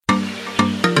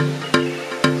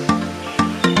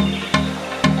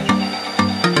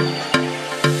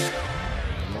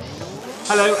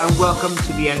Hello and welcome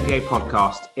to the NDA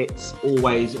podcast. It's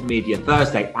always Media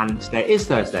Thursday, and today is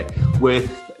Thursday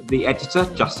with the editor,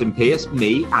 Justin Pierce,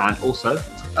 me, and also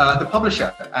the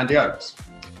publisher, Andy Oakes.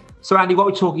 So Andy, what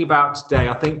we're talking about today,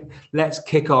 I think let's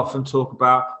kick off and talk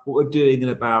about what we're doing in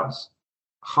about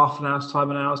an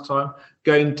hour's time,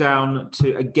 going down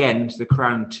to the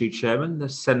Crown 2 chairman, the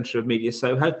Centre of Media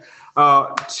Soho,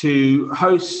 to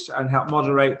host and help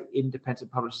moderate the Independent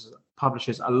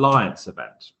Publishers Alliance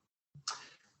event.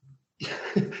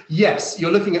 Yes, you're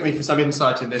looking at me for some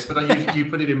insight in this, but you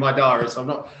put it in my diary, so I'm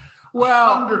not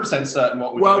 100% certain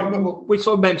what we're doing. Well, we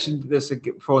sort of mentioned this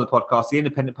before the podcast. The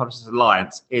Independent Publishers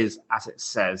Alliance is, as it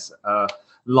says,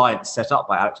 alliance set up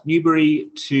by Alex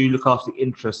Newbury to look after the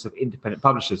interests of independent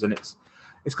publishers, and it's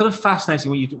kind of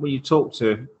fascinating when you talk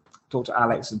to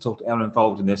Alex and talk to everyone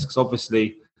involved in this, because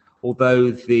obviously, although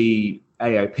the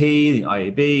AOP, the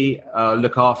IAB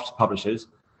look after publishers,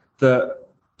 the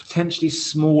potentially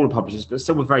smaller publishers, but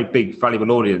still with very big,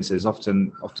 valuable audiences,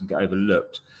 often get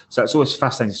overlooked. So it's always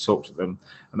fascinating to talk to them,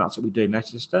 and that's what we're doing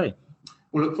later today.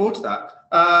 We'll look forward to that.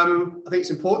 I think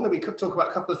it's important that we could talk about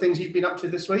a couple of things you've been up to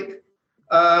this week.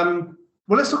 Well,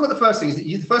 let's talk about the first thing.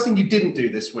 The first thing you didn't do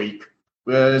this week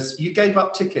was you gave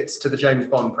up tickets to the James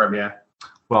Bond premiere.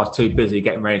 Well, I was too busy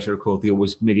getting ready to record the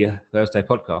Always Media Thursday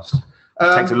podcast.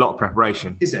 It takes a lot of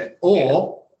preparation. Is it?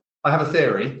 Or, I have a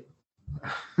theory.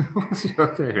 What's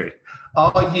your theory?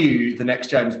 Are you the next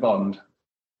James Bond?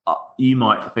 You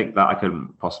might think that I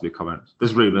couldn't possibly comment.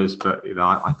 There's rumours, but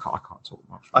I can't talk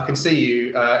much. I can see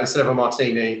you instead of a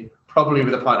martini, probably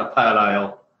with a pint of pale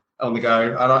ale on the go,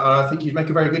 and I think you'd make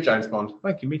a very good James Bond.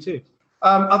 Thank you. Me too.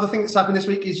 Other thing that's happened this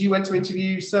week is you went to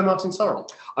interview Sir Martin Sorrell.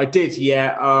 I did,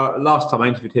 yeah. Last time I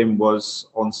interviewed him was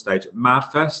on stage at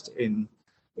MadFest in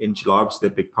July. Obviously,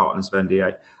 they're big partners of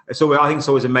NDA. I think it's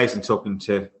always amazing talking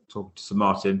to Sir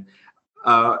Martin.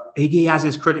 He has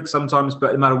his critics sometimes,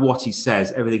 but no matter what he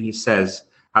says, everything he says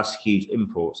has huge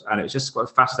import, and it's just quite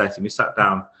fascinating. We sat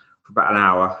down for about an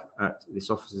hour at this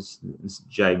office in St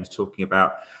James talking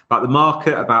about the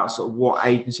market, about sort of what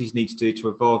agencies need to do to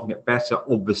evolve and get better,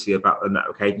 obviously about the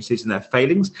network agencies and their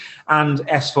failings, and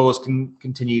S4's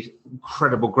continued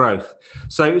incredible growth.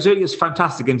 So it was a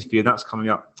fantastic interview, and that's coming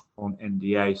up on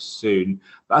NDA soon.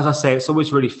 But as I say, it's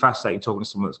always really fascinating talking to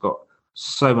someone that's got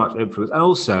so much influence, and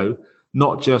also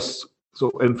not just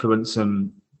sort of influence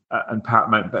and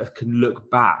power, but can look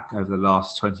back over the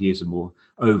last 20 years or more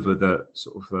over the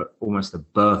sort of almost the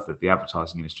birth of the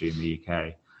advertising industry in the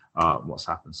UK, what's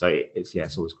happened. So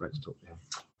it's always great to talk to him.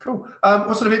 Cool.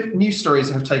 What sort of news stories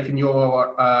have taken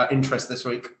your interest this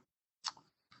week?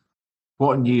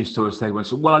 What news stories they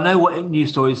went? Well, I know what news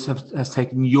stories has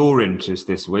taken your interest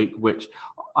this week, which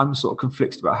I'm sort of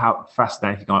conflicted about how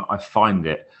fascinating I find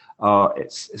it.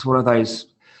 It's one of those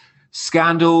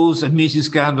scandals, amusing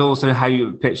scandals. I don't know how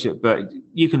you pitch it, but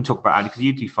you can talk about it, because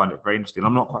you do find it very interesting.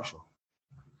 I'm not quite sure.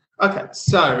 Okay,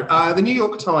 so the New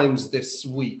York Times this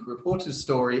week reported a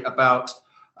story about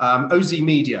OZ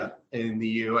Media in the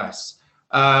US.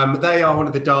 They are one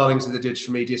of the darlings of the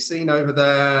digital media scene over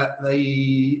there.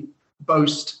 They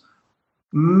boast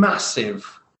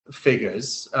massive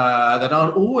figures that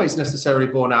aren't always necessarily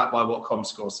borne out by what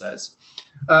Comscore says.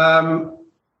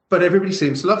 But everybody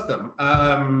seems to love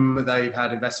them. They've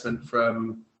had investment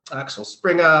from Axel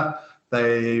Springer.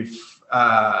 They've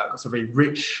got some very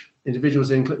rich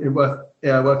individuals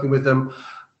working with them.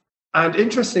 And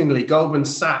interestingly, Goldman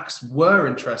Sachs were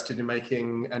interested in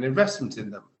making an investment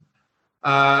in them.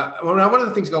 One of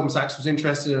the things Goldman Sachs was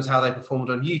interested in was how they performed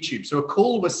on YouTube. So a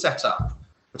call was set up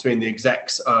between the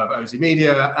execs of OZ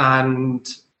Media and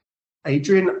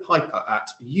Adrian Piper at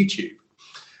YouTube.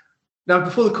 Now,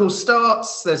 before the call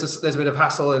starts, there's a bit of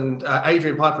hassle, and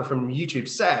Adrian Piper from YouTube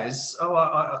says,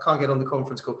 I can't get on the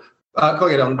conference call. I can't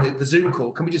get on the Zoom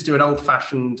call. Can we just do an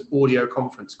old-fashioned audio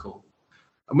conference call?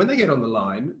 And when they get on the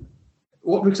line,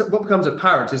 what becomes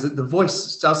apparent is that the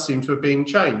voice does seem to have been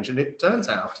changed, and it turns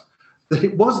out that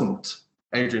it wasn't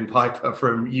Adrian Piper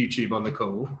from YouTube on the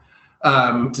call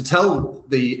to tell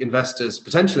the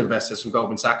potential investors from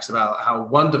Goldman Sachs about how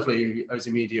wonderfully OZ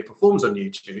Media performs on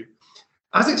YouTube.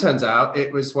 As it turns out,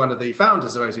 it was one of the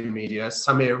founders of OZ Media,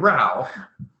 Samir Rao,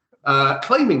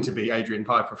 claiming to be Adrian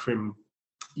Piper from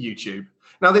YouTube.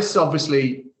 Now, this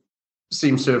obviously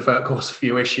seems to have caused a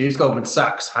few issues. Goldman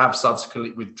Sachs have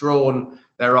subsequently withdrawn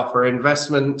their offer of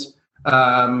investment.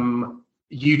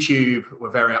 YouTube were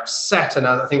very upset, and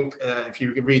I think if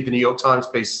you can read the New York Times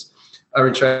piece, are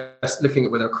interested looking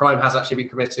at whether a crime has actually been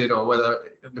committed or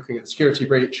whether looking at the security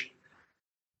breach.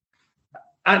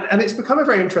 And it's become a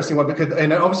very interesting one because,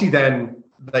 and obviously then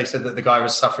they said that the guy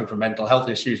was suffering from mental health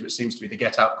issues, which seems to be the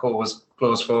get out clause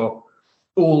for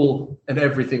all and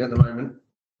everything at the moment.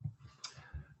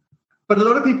 But a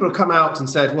lot of people have come out and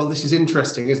said, well, this is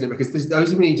interesting, isn't it? Because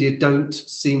those media don't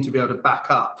seem to be able to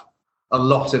back up a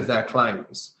lot of their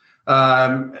claims.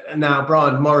 Now,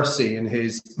 Brian Morrissey, in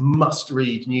his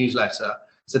must-read newsletter,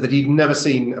 said that he'd never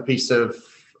seen a piece of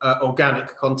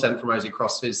organic content from Aussie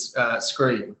across his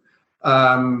screen.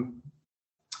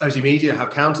 Aussie Media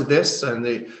have countered this, and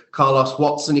the Carlos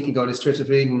Watson, you can go on his Twitter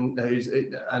feed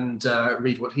and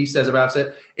read what he says about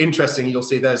it. Interesting, you'll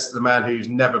see there's the man who's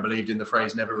never believed in the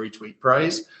phrase "never retweet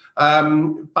praise,"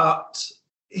 but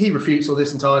he refutes all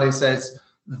this entirely and says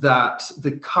that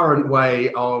the current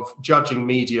way of judging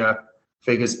media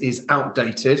figures is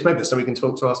outdated. Maybe that's something we can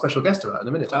talk to our special guest about in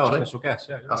a minute. Special guest,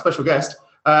 yeah. Our special guest,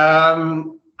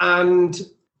 and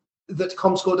that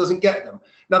Comscore doesn't get them.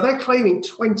 Now, they're claiming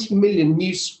 20 million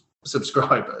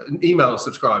email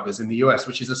subscribers in the US,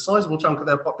 which is a sizable chunk of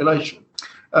their population.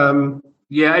 I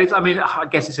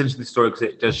guess it's interesting story because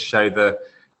it does show the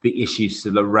issues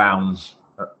still around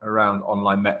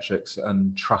online metrics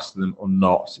and trust them or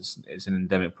not. It's an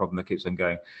endemic problem that keeps on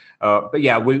going.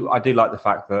 I do like the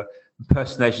fact that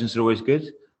impersonations are always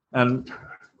good, and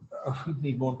we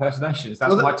need more impersonations.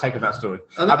 That's my take on that story.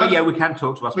 We can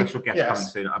talk to our special guest coming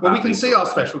soon. Well, we can see our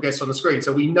special guest on the screen,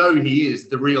 so we know he is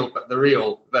the real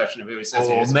version of who he says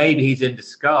he is. Or maybe he's in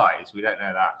disguise. We don't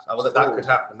know that. That could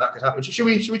happen. That could happen. Should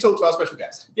we talk to our special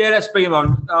guest? Yeah, let's bring him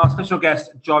on. Our special guest,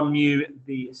 John Mew,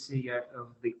 the CEO of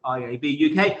the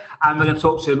IAB UK, and we're going to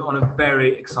talk to him on a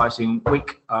very exciting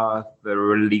week, the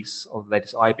release of the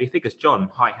latest IAB figures. John,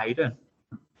 hi, how you doing?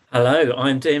 Hello,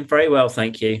 I'm doing very well,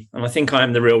 thank you. And I think I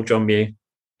am the real John Mew.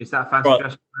 Is that fancy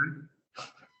dress?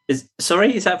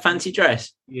 Is that fancy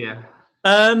dress? Yeah.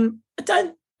 I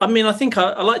think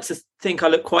I like to think I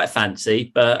look quite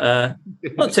fancy, but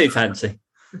not too fancy.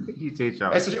 You do,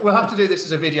 John. We'll have to do this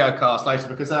as a video cast later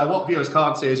because what viewers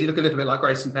can't see is you look a little bit like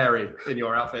Grayson Perry in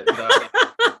your outfit.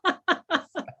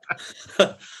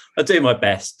 I do my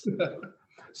best.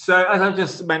 So, as I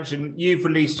just mentioned, you've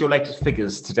released your latest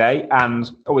figures today, and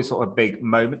always sort of a big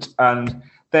moment, and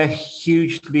they're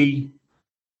hugely,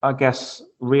 I guess,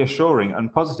 reassuring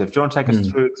and positive. Do you want to take us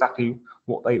through exactly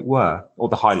what they were, or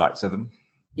the highlights of them?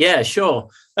 Yeah, sure.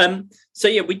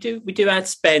 We do ad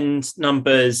spend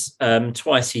numbers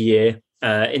twice a year.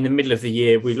 In the middle of the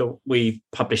year, we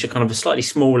publish a kind of a slightly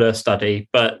smaller study,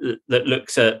 but that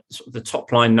looks at sort of the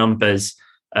top line numbers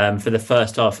for the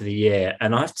first half of the year.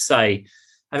 And I have to say,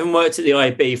 having worked at the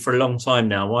IAB for a long time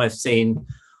now, I've seen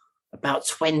about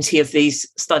 20 of these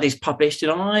studies published, and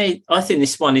I think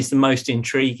this one is the most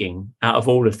intriguing out of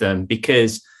all of them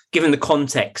because given the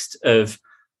context of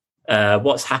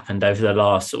what's happened over the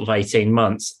last sort of 18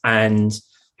 months and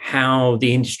how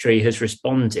the industry has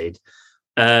responded.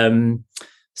 In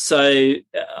summary,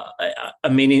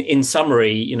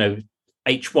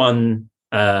 H1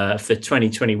 for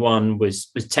 2021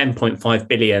 was 10.5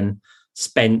 billion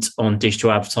spent on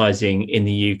digital advertising in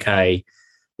the UK,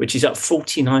 which is up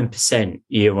 49%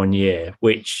 year on year,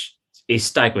 which is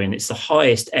staggering. It's the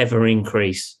highest ever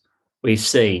increase we've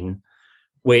seen,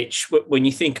 which when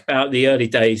you think about the early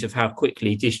days of how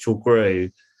quickly digital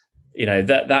grew,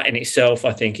 that in itself,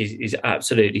 I think is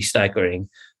absolutely staggering,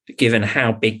 given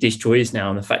how big digital is now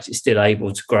and the fact it's still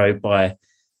able to grow by,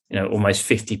 almost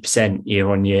 50% year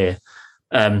on year.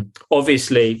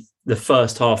 Obviously, the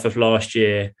first half of last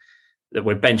year that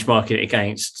we're benchmarking it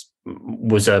against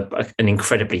was an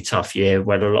incredibly tough year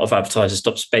where a lot of advertisers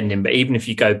stopped spending. But even if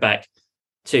you go back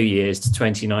 2 years to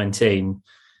 2019,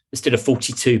 there's still a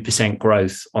 42%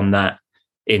 growth on that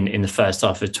in the first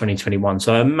half of 2021.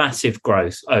 So a massive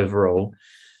growth overall.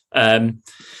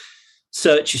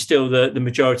 Search is still the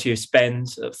majority of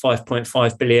spend at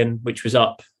 5.5 billion, which was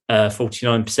up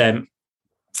 49%.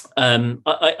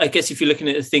 I guess if you're looking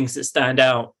at the things that stand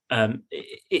out,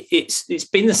 it's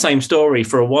been the same story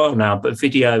for a while now, but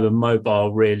video and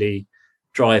mobile really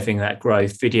driving that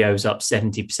growth. Video's up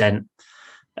 70%,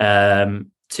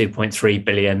 2.3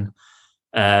 billion,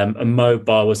 and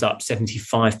mobile was up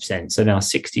 75%, so now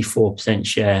 64%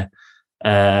 share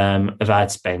of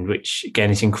ad spend, which again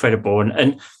is incredible.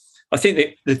 And I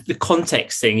think that the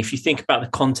context thing, if you think about the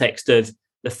context of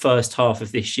the first half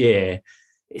of this year,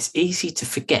 it's easy to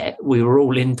forget we were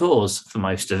all indoors for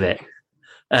most of it.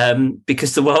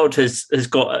 Because the world has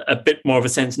got a bit more of a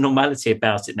sense of normality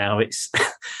about it now. It's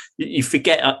you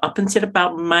forget up until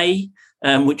about May,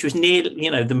 which was near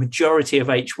the majority of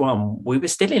H1, we were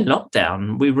still in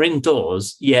lockdown. We were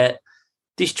indoors, yet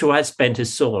digital ad spend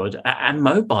has soared and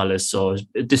mobile has soared,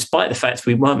 despite the fact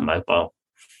we weren't mobile.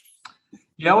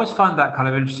 Yeah, I always find that kind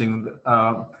of interesting.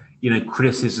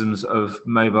 Criticisms of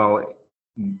mobile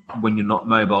when you're not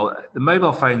mobile. The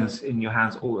mobile phone's in your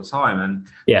hands all the time, and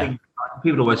Yeah.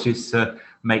 people always used to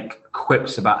make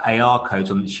quips about AR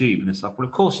codes on the tube and stuff. Well,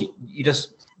 of course, you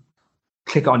just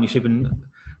click it on your tube and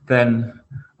then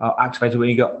activate it when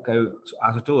you go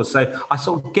out of doors. So I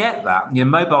sort of get that.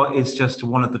 Mobile is just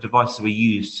one of the devices we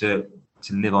use to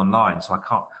live online. So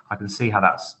I can see how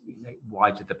that's,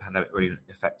 why did the pandemic really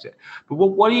affect it? But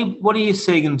what are you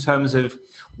seeing in terms of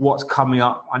what's coming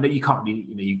up? I know you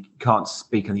can't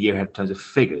speak in the year ahead in terms of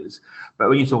figures, but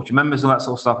when you talk to your members and that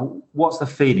sort of stuff, what's the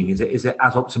feeling? Is it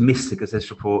as optimistic as this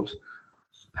report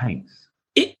paints?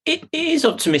 It is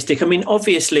optimistic. I mean,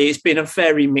 obviously, it's been a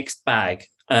very mixed bag.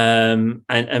 And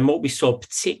what we saw,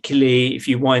 particularly if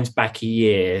you wind back a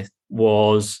year,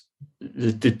 was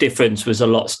the difference was a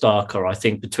lot starker, I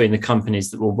think, between the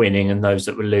companies that were winning and those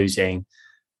that were losing.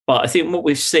 But I think what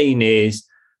we've seen is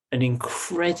an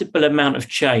incredible amount of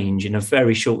change in a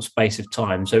very short space of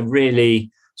time. So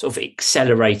really sort of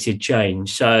accelerated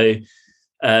change. So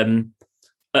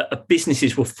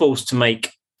businesses were forced to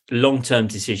make long-term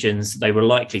decisions they were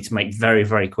likely to make very,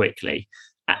 very quickly.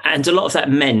 And a lot of that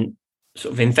meant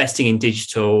sort of investing in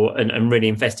digital and really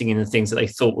investing in the things that they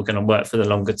thought were going to work for the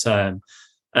longer term.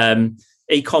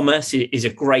 E-commerce is a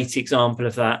great example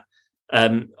of that.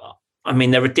 I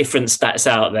mean, there are different stats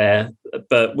out there,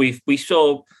 but we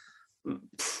saw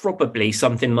probably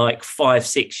something like 5,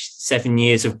 6, 7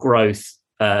 years of growth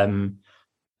sort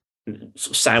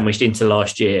of sandwiched into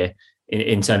last year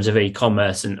in terms of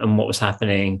e-commerce and what was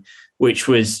happening, which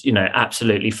was,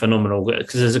 absolutely phenomenal.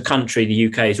 Because as a country, the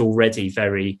UK is already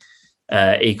very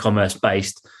e-commerce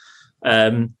based,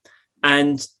 and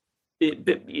there's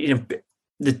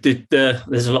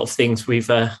a lot of things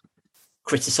we've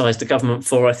criticised the government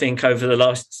for, I think, over the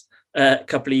last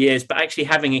couple of years. But actually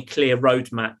having a clear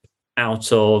roadmap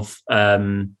out of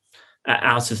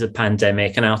the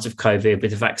pandemic and out of COVID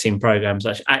with the vaccine programs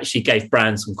actually gave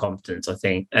brands some confidence, I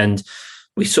think. And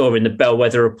we saw in the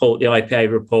Bellwether report, the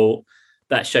IPA report,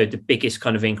 that showed the biggest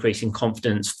kind of increase in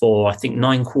confidence for, I think,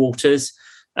 9 quarters.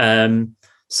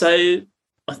 So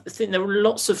I think there were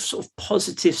lots of sort of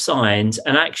positive signs,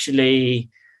 and actually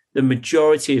the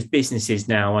majority of businesses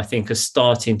now, I think, are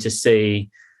starting to see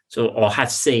or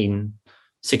have seen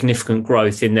significant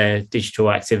growth in their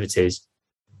digital activities.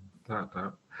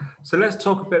 So let's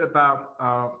talk a bit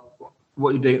about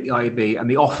what you're doing at the IAB and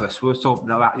the office. We were talking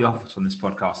about the office on this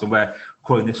podcast, and we're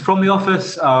calling this From the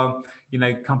Office.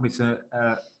 Companies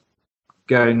are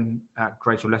going at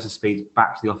greater or lesser speed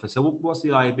back to the office. So what's the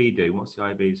IAB doing? What's the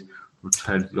IAB's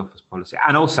return to the office policy?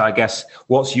 And also, I guess,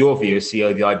 what's your view as CEO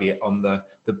of the IAB on the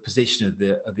position of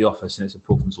the office and its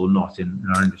importance or not in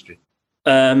our industry?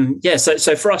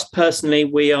 So for us personally,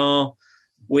 we are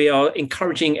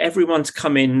encouraging everyone to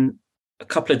come in a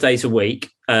couple of days a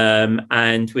week,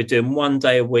 and we're doing 1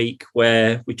 day a week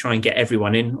where we try and get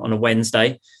everyone in on a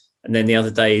Wednesday, and then the other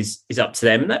days is up to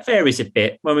them. And that varies a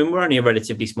bit. I mean, we're only a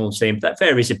relatively small team, but that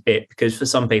varies a bit because for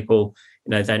some people,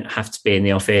 they don't have to be in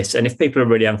the office. And if people are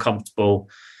really uncomfortable,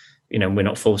 we're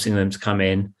not forcing them to come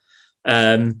in.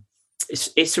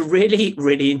 It's a really,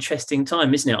 really interesting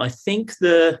time, isn't it? I think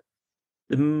the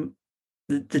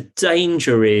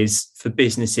danger is for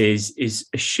businesses is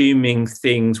assuming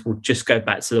things will just go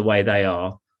back to the way they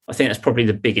are. I think that's probably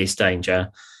the biggest danger.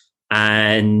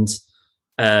 And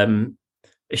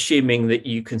assuming that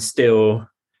you can still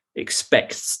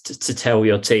expect to tell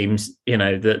your teams,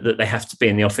 that they have to be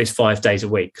in the office 5 days a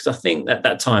week, because I think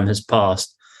that time has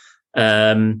passed.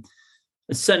 And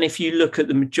certainly if you look at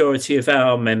the majority of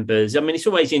our members, I mean, it's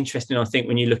always interesting, I think,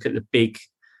 when you look at the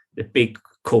big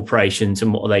corporations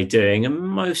and what are they doing, and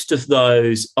most of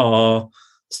those are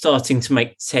starting to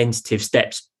make tentative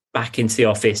steps back into the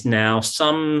office now.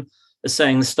 Some are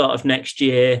saying the start of next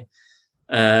year,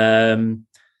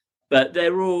 but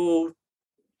they're all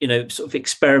sort of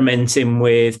experimenting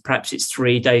with, perhaps it's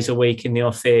 3 days a week in the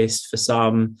office for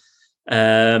some.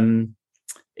 As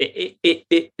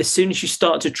soon as you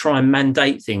start to try and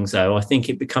mandate things, though, I think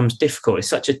it becomes difficult. It's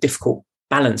such a difficult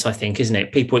balance, I think, isn't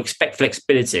it? People expect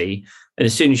flexibility, and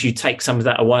as soon as you take some of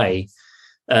that away,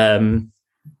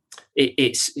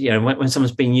 it's when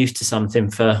someone's been used to something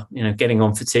for getting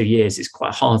on for 2 years, it's quite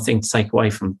a hard thing to take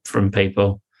away from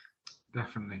people.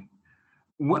 Definitely.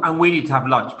 And we need to have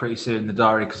lunch pretty soon in the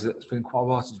diary, because it's been quite a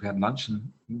while since we had lunch,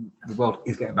 and the world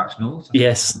is getting back to normal. So.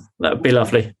 Yes, that would be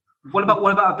lovely. What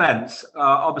about events?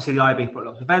 Obviously, the IAB put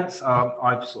lots of events.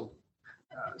 I've sort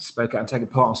of spoken and taken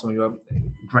part in some of your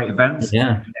great events.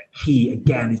 Yeah. Key,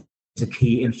 again, is a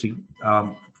key industry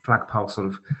flagpole sort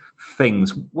of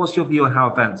things. What's your view on how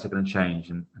events are going to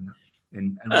change?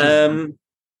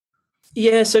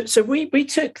 Yeah, so we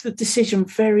took the decision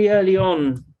very early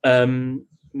on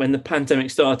when the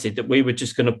pandemic started that we were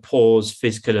just going to pause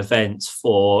physical events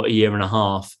for a year and a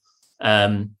half,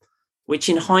 which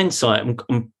in hindsight,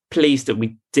 I'm pleased that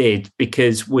we did,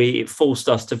 because it forced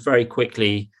us to very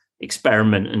quickly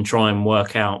experiment and try and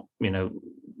work out,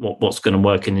 what's going to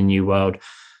work in the new world.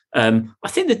 I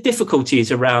think the difficulty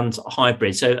is around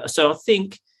hybrid. So I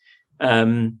think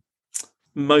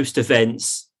most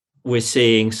events, we're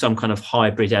seeing some kind of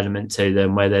hybrid element to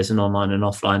them where there's an online and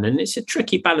offline, and it's a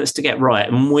tricky balance to get right.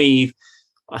 And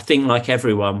I think like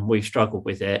everyone, we've struggled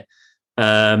with it.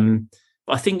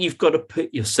 I think you've got to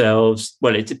put yourselves,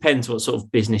 well, it depends what sort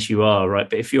of business you are, right?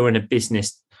 But if you're in a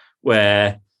business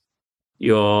where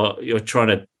you're trying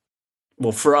to,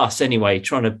 well, for us anyway,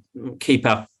 trying to keep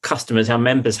our customers, our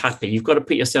members happy, you've got to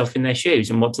put yourself in their shoes.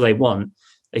 And what do they want?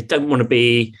 They don't want to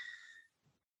be,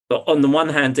 but on the one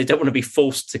hand, they don't want to be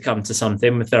forced to come to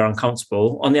something if they're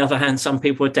uncomfortable. On the other hand, some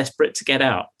people are desperate to get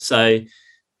out. So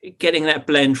getting that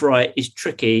blend right is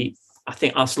tricky. I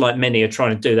think us, like many, are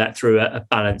trying to do that through a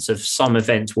balance of some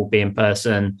events will be in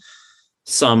person,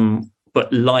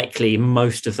 but likely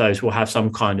most of those will have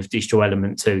some kind of digital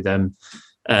element to them.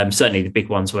 Certainly the big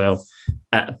ones will.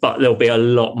 But there'll be a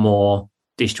lot more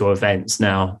digital events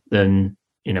now than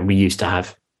we used to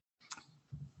have.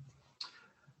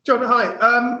 John, hi.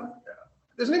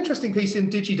 There's an interesting piece in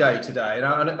DigiDay today,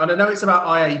 and I know it's about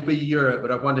IAB Europe, but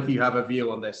I wonder if you have a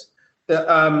view on this. That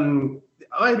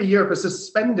IAB Europe is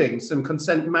suspending some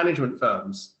consent management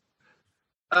firms.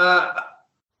 I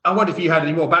wonder if you had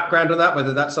any more background on that,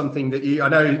 whether that's something that I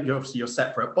know you're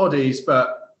separate bodies,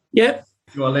 but yeah,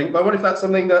 you are linked. But I wonder if that's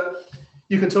something that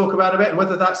you can talk about a bit, and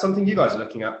whether that's something you guys are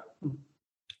looking at.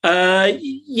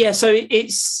 Yeah, so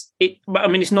it's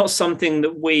not something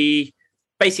that we.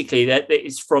 Basically, that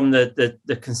it's from the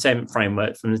consent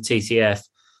framework from the TCF,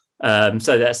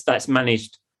 so that's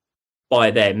managed by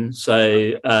them.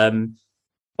 So,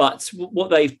 but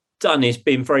what they've done is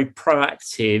been very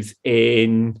proactive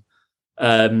in,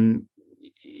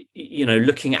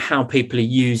 looking at how people are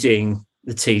using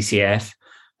the TCF,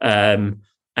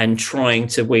 and trying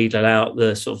to wheedle out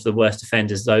the sort of the worst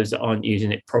offenders, those that aren't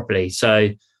using it properly. So,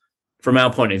 from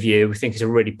our point of view, we think it's a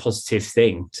really positive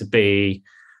thing to be.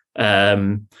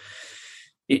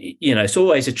 It's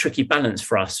always a tricky balance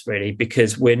for us, really,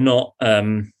 because we're not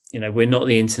we're not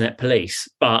the internet police,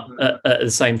 but at the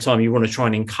same time you want to try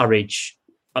and encourage,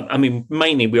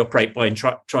 mainly we operate by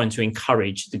trying to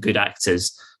encourage the good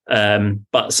actors,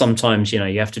 but sometimes you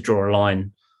have to draw a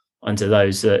line under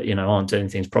those that aren't doing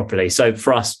things properly. So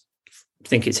for us, I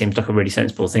think it seems like a really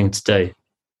sensible thing to do.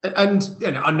 And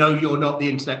I know you're not the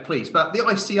internet police, but the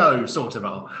ICO sort of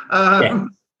are. Yeah.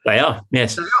 They are,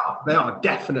 yes. They are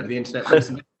definitely the internet police,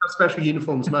 and special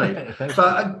uniforms made.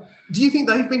 But do you think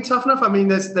they've been tough enough?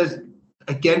 There's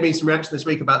again been some reaction this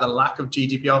week about the lack of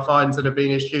GDPR fines that have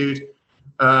been issued.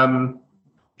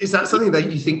 Is that something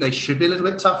that you think they should be a little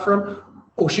bit tougher on?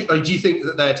 Or do you think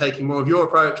that they're taking more of your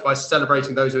approach by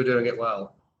celebrating those who are doing it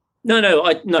well?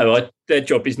 No. Their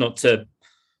job is not to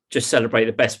just celebrate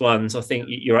the best ones. I think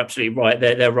you're absolutely right.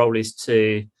 Their role is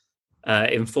to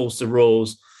enforce the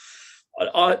rules.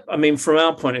 From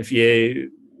our point of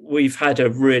view, we've had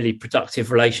a really productive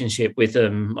relationship with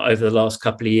them over the last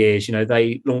couple of years.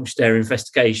 They launched their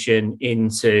investigation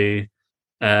into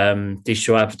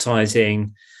digital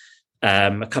advertising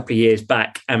a couple of years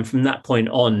back, and from that point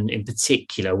on, in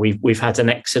particular, we've had an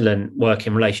excellent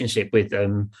working relationship with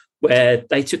them, where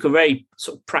they took a very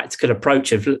sort of practical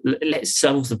approach of let's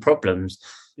solve the problems.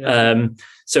 Yeah.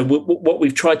 So what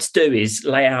we've tried to do is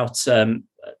lay out.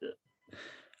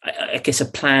 I guess a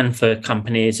plan for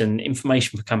companies and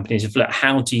information for companies of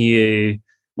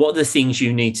what are the things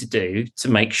you need to do to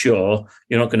make sure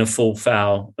you're not going to fall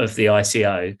foul of the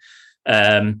ICO.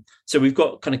 So we've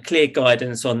got kind of clear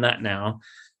guidance on that now.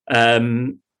 I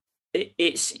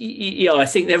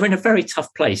think they're in a very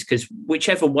tough place, because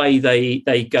whichever way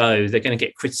they go, they're going to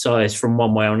get criticised from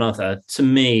one way or another. To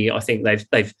me, I think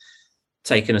they've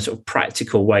taken a sort of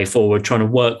practical way forward, trying to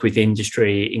work with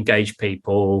industry, engage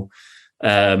people,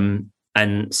 and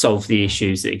solve the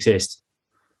issues that exist.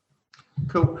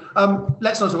 Cool.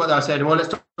 Let's not talk about that anymore. Let's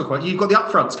talk about, you've got the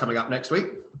upfronts coming up next week.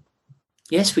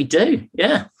 Yes, we do.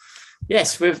 Yeah.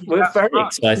 Yes, we're very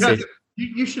excited.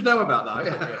 You should know about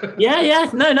that. Yeah.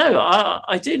 No.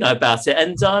 I do know about it,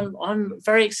 and I'm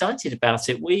very excited about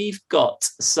it. We've got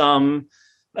some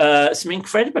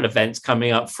incredible events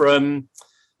coming up from.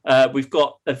 We've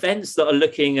got events that are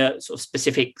looking at sort of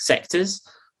specific sectors.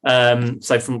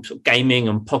 So from sort of gaming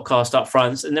and podcast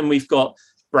upfronts, and then we've got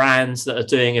brands that are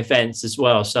doing events as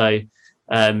well. So,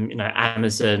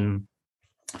 Amazon,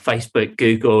 Facebook,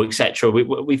 Google, etc.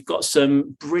 We've got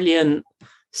some brilliant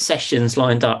sessions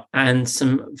lined up and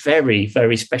some very,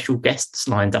 very special guests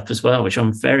lined up as well, which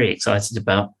I'm very excited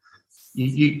about.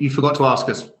 You forgot to ask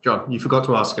us, John. You forgot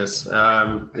to ask us.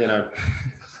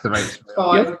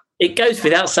 It goes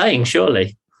without saying,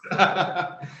 surely.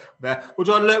 Well,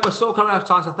 John, look, we're sort of coming out of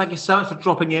time, so thank you so much for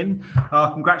dropping in.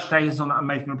 Congratulations on that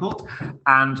amazing report,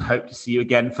 and hope to see you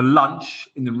again for lunch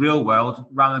in the real world,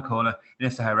 round the corner in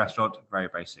a Soho restaurant very,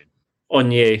 very soon.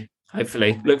 On you,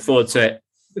 hopefully. Look forward to it.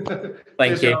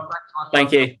 Thank you.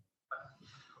 Thank you.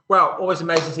 Well, always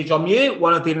amazing to see John Mew,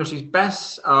 one of the industry's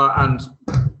best, and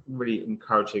really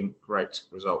encouraging, great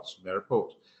results from their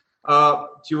report. Do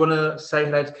you want to say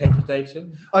hello to Katie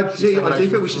Dayton? I do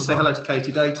think we should say hello to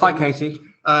Katie Dayton. Hi, Katie.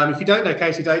 If you don't know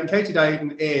Katie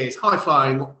Dayton is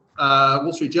high-flying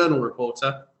Wall Street Journal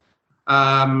reporter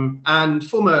and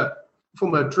former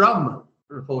drum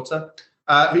reporter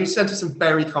who sent us some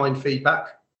very kind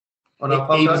feedback on our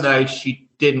podcast. Even though she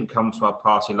didn't come to our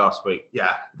party last week.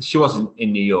 Yeah. She wasn't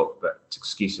in New York, but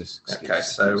excuses. Okay,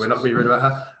 so we're not going to be rude about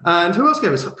her. And who else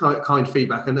gave us kind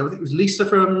feedback? And I think it was Lisa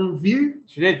from View.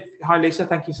 She did. Hi, Lisa.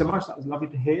 Thank you so much. That was lovely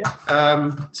to hear.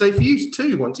 So if you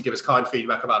too want to give us kind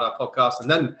feedback about our podcast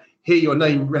and then hear your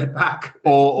name read back.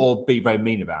 Or be very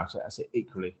mean about it, that's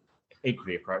equally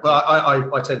appropriate. Well,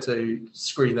 I tend to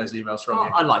screen those emails from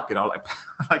you. I like it. I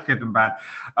like good and bad.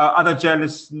 Other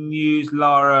journalists, news,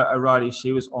 Lara O'Reilly,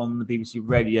 she was on the BBC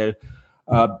Radio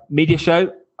media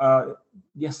show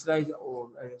yesterday or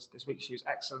this week. She was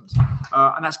excellent.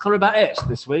 And that's kind of about it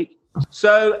this week.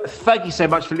 So thank you so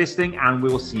much for listening, and we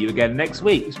will see you again next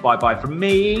week. It's bye-bye from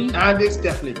me. And it's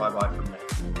definitely bye-bye from me.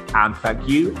 And thank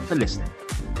you for listening.